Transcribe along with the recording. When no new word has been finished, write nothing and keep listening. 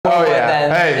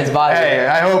body. Hey,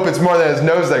 I hope it's more than his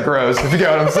nose that grows, if you get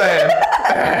what I'm saying.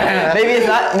 Maybe it's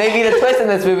not. Maybe the twist in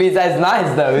this movie is that it's not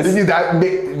his nose.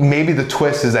 Maybe the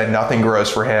twist is that nothing grows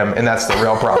for him, and that's the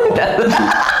real problem.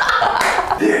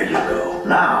 There you go.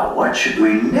 Now, what should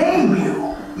we name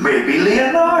you? Maybe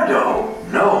Leonardo.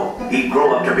 No, he'd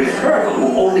grow up to be a turtle who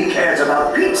only cares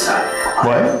about pizza.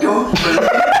 What? I don't believe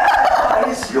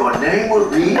it. Your name will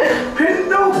be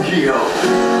Pinocchio.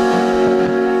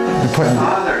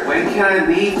 Father, when can I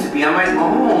leave to be on my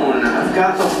own? I've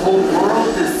got the whole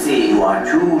world to see. You are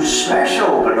too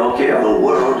special, Pinocchio. The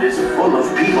world is full of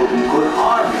people who could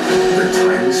harm you. The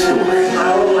time story.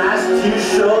 Our last few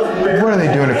shows. What are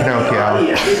they doing to Pinocchio?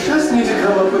 You just need to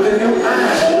come up with a new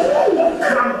act.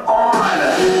 Come on.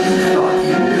 You thought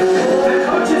you knew. The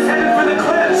coach is headed for the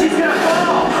cliff. She's gonna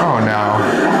fall. Oh no.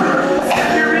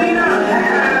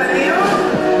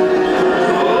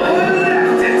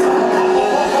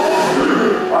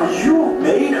 Are you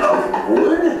made of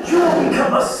wood? You will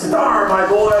become a star, my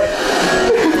boy.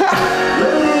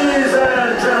 Ladies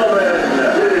and gentlemen,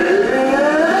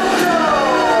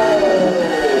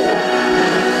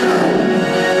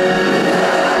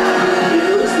 it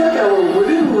looks like our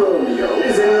wooden Romeo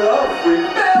is in love with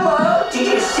Bella. Did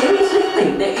you seriously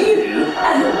think that you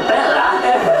and Bella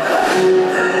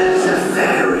There's a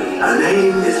fairy. Her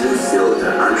name is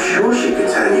Lucilda. I'm sure she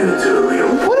could turn you into a real.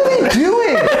 What are they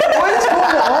doing? What is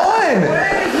going on?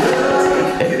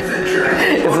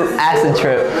 It's an acid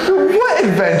trip. What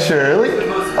adventure? Like,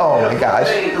 oh my gosh.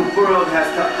 The world has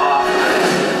to offer.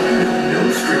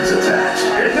 No strings attached.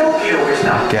 Pinocchio is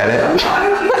not. Get it?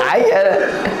 I get it.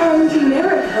 And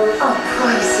miracles are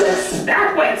priceless.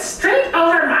 that went straight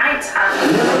over my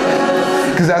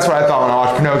tongue. Because that's what I thought when I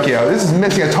watched Pinocchio. This is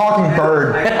missing a talking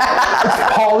bird. It's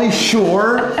Pauly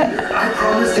Shore I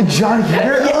promise and John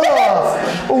Heater. Ugh.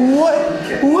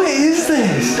 What is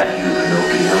this?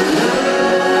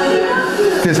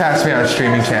 This has to be on a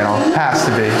streaming channel. Has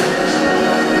to be. I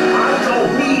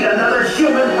don't need another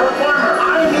human performer.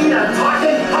 I need a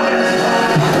talking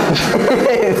puppet.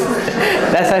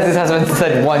 That's how his husband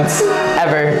said once,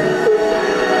 ever.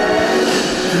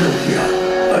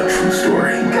 A true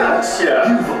story. Gotcha.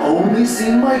 You've only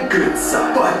seen my good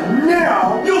side, but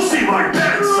now you'll see my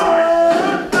bad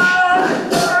side.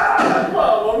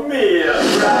 Mamma mia.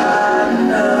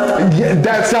 Yeah,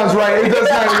 that sounds right. It does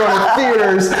not even go to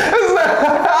theaters.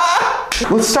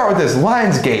 Let's start with this.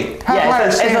 Lionsgate. How do I Yeah,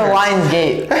 it's a understand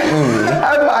Lionsgate movie.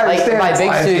 How do I Like understand my it's big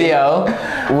Lionsgate? studio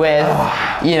with,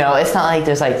 you know, it's not like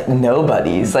there's like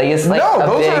nobodies. Like it's like No,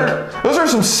 a big those are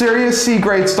some serious C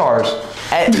grade stars.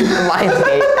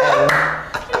 Lionsgate.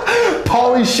 And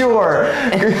Pauly Shore,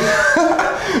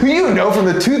 who you know from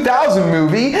the 2000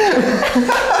 movie.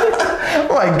 Oh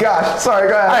my gosh! Sorry,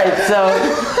 go ahead. all right, so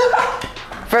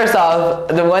first off,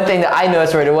 the one thing that I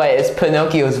noticed right away is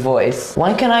Pinocchio's voice.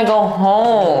 When can I go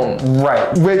home?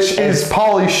 Right, which is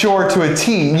Pauly Shore to a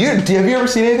T. Have you ever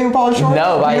seen anything with Pauly Shore?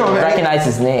 No, but You I know, recognize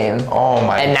his name. Oh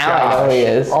my gosh. And now I know who he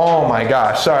is. Oh my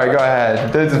gosh. Sorry, go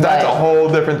ahead. That's But a whole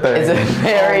different thing. It's a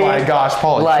very Oh my gosh,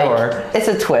 Pauly Shore. it's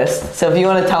a twist. So if you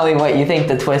want to tell me what you think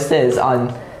the twist is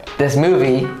on this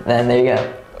movie, then there you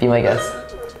go. Be my guest.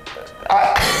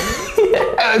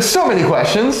 So many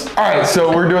questions. All right,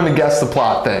 so we're doing the guess the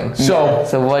plot thing. So.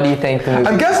 So what do you think the movie?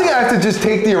 I'm guessing I have to just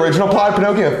take the original plot of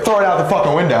Pinocchio and throw it out the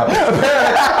fucking window.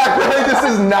 Apparently this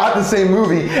is not the same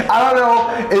movie. I don't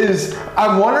know,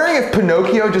 I'm wondering if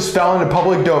Pinocchio just fell into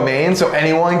public domain so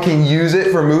anyone can use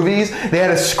it for movies. They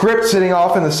had a script sitting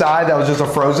off in the side that was just a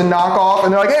Frozen knockoff,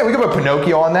 and they're like, hey, we can put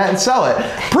Pinocchio on that and sell it.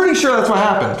 Pretty sure that's what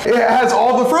happened. It has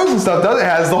all the Frozen stuff, doesn't it? It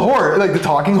has the horse, like the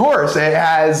talking horse. It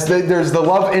has, there's the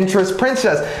love interest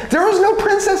princess. There was no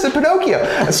princess in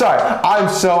Pinocchio. Sorry, I'm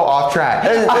so off track.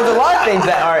 There's a lot of things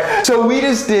that aren't. So we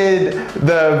just did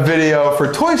the video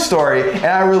for Toy Story, and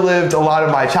I relived a lot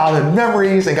of my childhood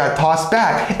memories and got tossed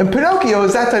back. And Pinocchio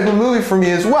is that type of movie for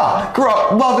me as well. Grew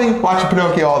up loving watching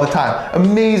Pinocchio all the time.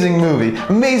 Amazing movie.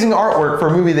 Amazing artwork for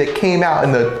a movie that came out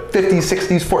in the 50s,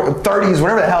 60s, 40s, 30s,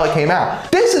 whenever the hell it came out.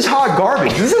 This is hot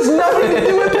garbage. This has nothing to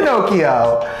do with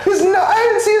Pinocchio. I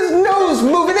didn't see his nose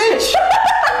move an inch.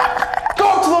 Go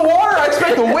up to the water, I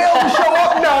expect a whale to show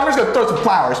up. No, I'm just gonna throw some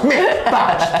flowers. Meh,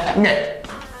 flowers. Meh.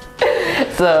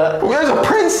 So There's a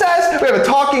princess. We have a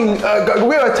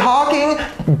talking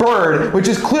bird, which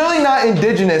is clearly not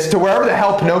indigenous to wherever the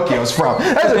hell Pinocchio's from.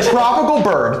 That is a tropical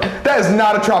bird. That is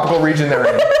not a tropical region they're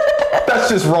in. That's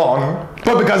just wrong.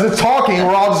 But because it's talking,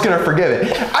 we're all just gonna forgive it.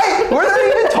 Were there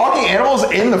even talking animals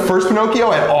in the first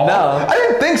Pinocchio at all? No. I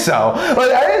didn't think so.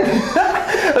 Like I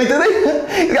didn't. Like did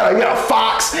they? You got a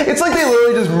fox. It's like they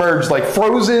literally just merged like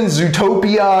Frozen,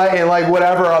 Zootopia, and like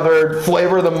whatever other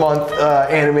flavor of the month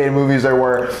animated movies there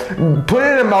were. Put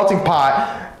it in a melting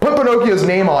pot, put Pinocchio's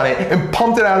name on it, and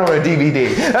pumped it out on a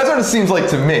DVD. That's what it seems like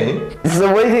to me.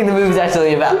 So what do you think the movie's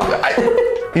actually about?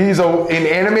 He's an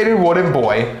animated wooden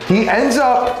boy. He ends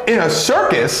up in a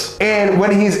circus, and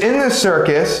when he's in the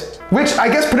circus, which I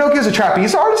guess Pinocchio's a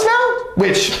trapeze artist now,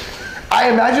 which I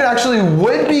imagine actually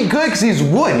would be good because he's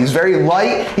wood. He's very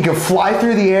light. He can fly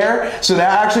through the air, so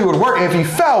that actually would work. And if he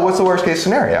fell, what's the worst case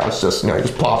scenario? It's just, he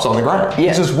just plops on the ground. Yeah.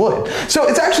 It's just wood. So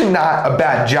it's actually not a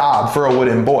bad job for a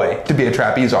wooden boy to be a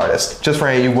trapeze artist. Just for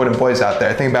any of you wooden boys out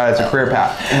there, think about it as a career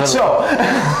path.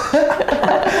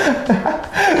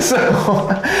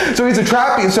 So he's a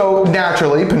trapeze. So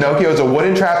naturally, Pinocchio is a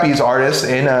wooden trapeze artist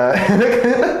in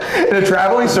a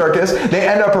traveling circus. They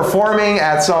end up performing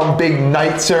at some big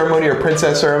night ceremony or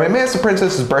princess ceremony. Maybe it's the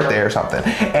princess's birthday or something.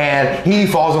 And he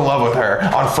falls in love with her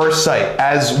on first sight,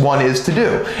 as one is to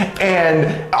do.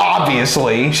 And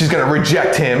obviously, she's gonna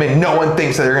reject him, and no one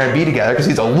thinks that they're gonna be together because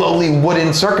he's a lowly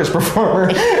wooden circus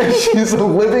performer. She's a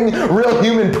living, real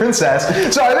human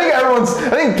princess. So I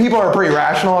think people are pretty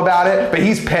rational about it, but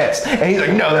he's pissed. And he's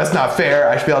like, no, that's not fair.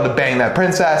 I should be able to bang that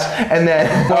princess. And then,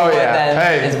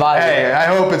 his body. Hey, I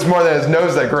hope it's more than his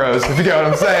nose that grows, if you get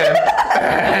what I'm saying.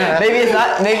 Maybe it's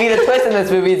not. Maybe the twist in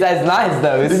this movie is that it's not his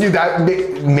nose.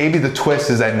 Maybe the twist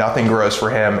is that nothing grows for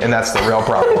him, and that's the real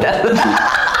problem.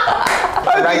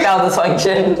 Erectile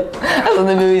dysfunction. That's what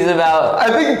the movie's about. I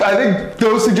think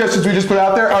those suggestions we just put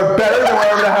out there are better than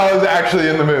whatever the hell is actually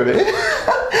in the movie.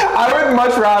 I would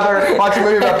much rather watch a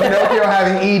movie about Pinocchio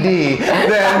having ED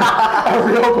than a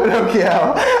real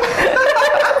Pinocchio.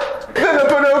 Than a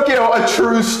Pinocchio, a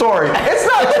true story. It's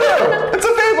not true. It's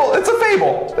a fable. It's a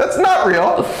fable. That's not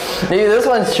real. Maybe this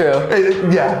one's true.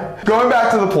 Yeah. Going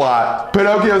back to the plot,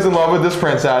 Pinocchio's in love with this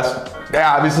princess. He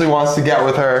obviously wants to get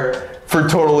with her for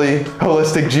totally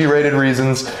holistic G-rated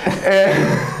reasons.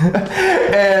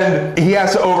 And he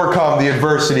has to overcome the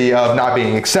adversity of not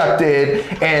being accepted.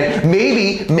 And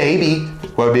maybe,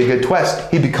 what would be a good twist?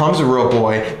 He becomes a real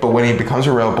boy, but when he becomes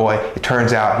a real boy, it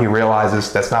turns out he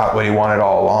realizes that's not what he wanted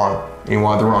all along. He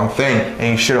wanted the wrong thing, and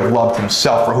he should have loved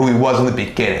himself for who he was in the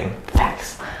beginning.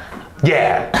 Facts.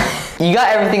 Yeah. You got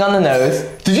everything on the nose.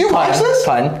 Did you watch this?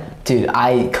 Fun. Dude,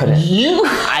 I couldn't.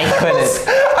 I couldn't.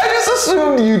 I just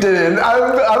assumed you didn't.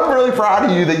 I'm really proud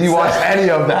of you that you watched any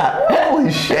of that.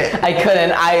 Holy shit. I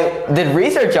couldn't. I did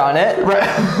research on it. Right.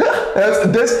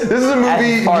 This is a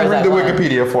movie you read the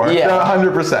Wikipedia for. Yeah.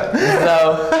 100%.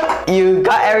 So you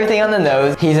got everything on the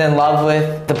nose. He's in love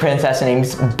with the princess. Her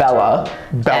name's Bella.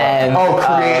 And,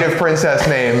 creative princess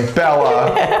name,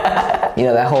 Bella. You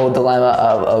know, that whole dilemma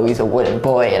of, oh, he's a wooden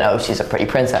boy, and oh, she's a pretty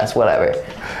princess, whatever.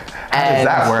 How does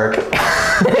that work?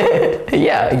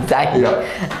 Yeah, exactly. Yeah.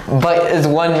 But there's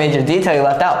one major detail you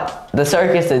left out. The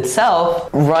circus itself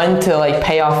run to like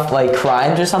pay off like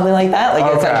crimes or something like that.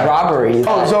 Like it's like robberies.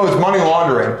 Oh, so it's money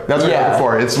laundering. That's what you're looking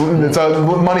for. It's a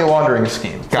money laundering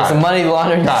scheme. It's a money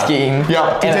laundering scheme.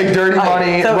 Yeah, to take dirty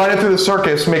money, run it through the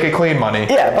circus, make it clean money.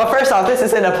 Yeah, but first off, this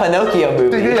isn't a Pinocchio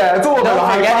movie. Yeah, it's a little bit of a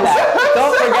high concept.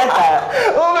 Don't forget that.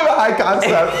 A little bit of a high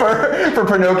concept for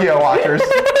Pinocchio watchers.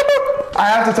 I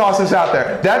have to toss this out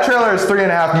there. That trailer has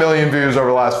 3.5 million views over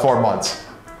the last 4 months.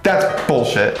 That's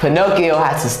bullshit. Pinocchio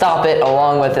has to stop it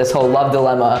along with this whole love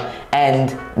dilemma, and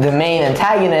the main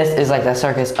antagonist is like the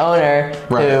circus owner,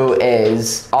 who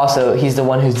is also, he's the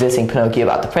one who's dissing Pinocchio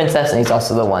about the princess, and he's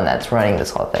also the one that's running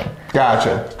this whole thing.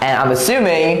 Gotcha. And I'm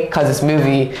assuming, because this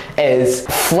movie is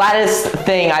flattest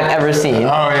thing I've ever seen.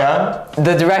 Oh yeah?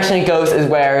 The direction it goes is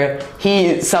where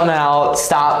he somehow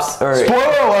stops, or...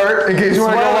 Spoiler alert, in case you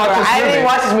want to go watch this movie. I didn't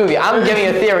watch this movie. I'm giving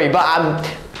a theory,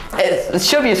 but it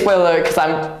should be a spoiler because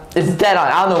it's dead on.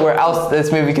 I don't know where else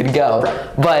this movie could go.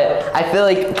 But I feel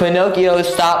like Pinocchio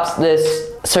stops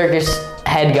this circus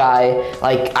head guy,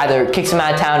 like either kicks him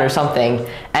out of town or something,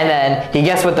 and then he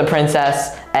gets with the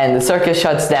princess and the circus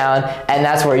shuts down, and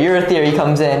that's where your theory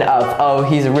comes in of, oh,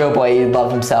 he's a real boy, he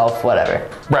loves himself, whatever.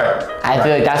 Right. I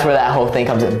feel like that's where that whole thing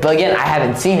comes in. But again, I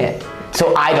haven't seen it,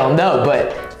 so I don't know,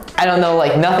 but I don't know,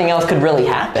 like nothing else could really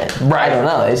happen. Right. I don't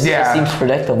know, it just seems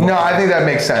predictable. No, I think that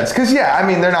makes sense. Because yeah, I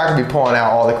mean, they're not gonna be pulling out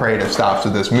all the creative stops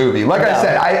with this movie. Like I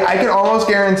said, I can almost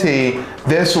guarantee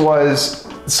this was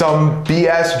some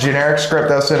BS generic script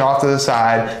that was sent off to the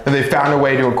side that they found a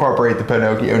way to incorporate the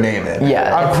Pinocchio name in.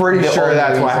 Yeah. I'm pretty sure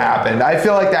that's what happened. I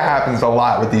feel like that happens a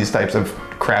lot with these types of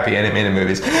crappy animated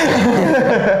movies.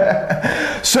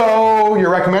 So,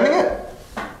 you're recommending it?